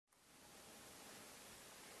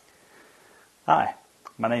Hi,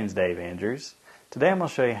 my name is Dave Andrews. Today I'm going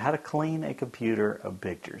to show you how to clean a computer of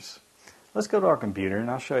pictures. Let's go to our computer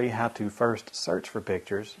and I'll show you how to first search for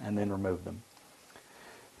pictures and then remove them.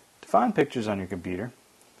 To find pictures on your computer,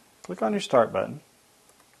 click on your Start button.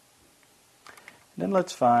 And then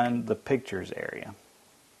let's find the Pictures area.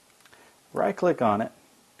 Right click on it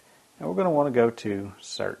and we're going to want to go to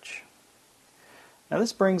Search. Now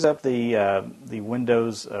this brings up the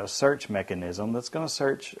Windows search mechanism that's going to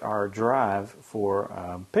search our drive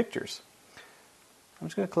for pictures. I'm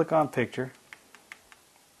just going to click on Picture.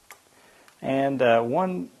 And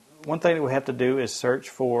one thing that we have to do is search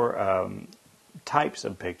for types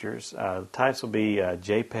of pictures. Types will be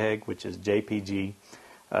JPEG, which is JPG,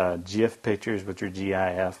 GIF pictures, which are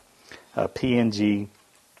GIF, PNG.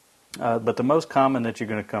 But the most common that you're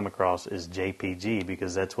going to come across is JPG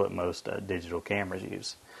because that's what most digital cameras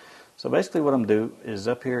use. So basically what I'm going to do is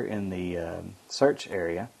up here in the search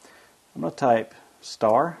area, I'm going to type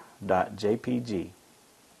star.jpg.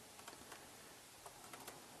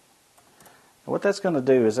 What that's going to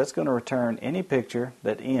do is that's going to return any picture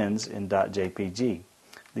that ends in .jpg.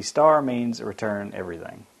 The star means return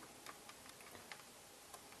everything.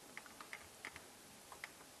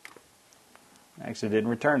 Actually didn't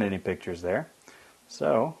return any pictures there.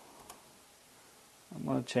 So I'm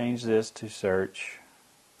going to change this to search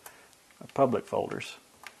public folders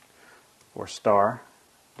for star.jpg.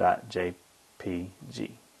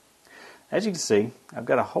 As you can see, I've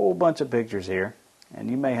got a whole bunch of pictures here, and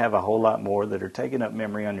you may have a whole lot more that are taking up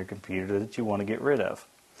memory on your computer that you want to get rid of.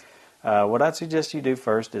 What I'd suggest you do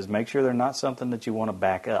first is make sure they're not something that you want to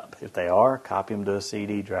back up. If they are, copy them to a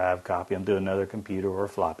CD drive, copy them to another computer or a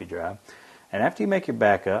floppy drive. And after you make your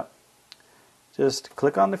backup, just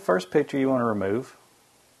click on the first picture you want to remove,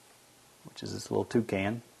 which is this little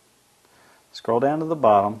toucan. Scroll down to the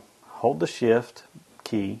bottom, hold the Shift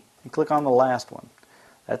key, and click on the last one.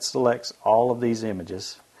 That selects all of these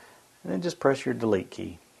images. And then just press your delete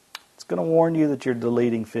key. It's going to warn you that you're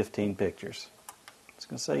deleting 15 pictures. It's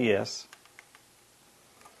going to say yes.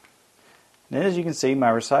 And then as you can see, my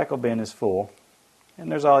recycle bin is full,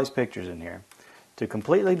 and there's all these pictures in here. To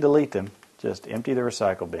completely delete them, just empty the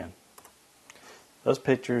recycle bin. Those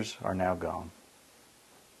pictures are now gone.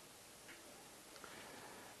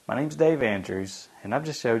 My name's Dave Andrews, and I've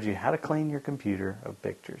just showed you how to clean your computer of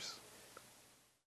pictures.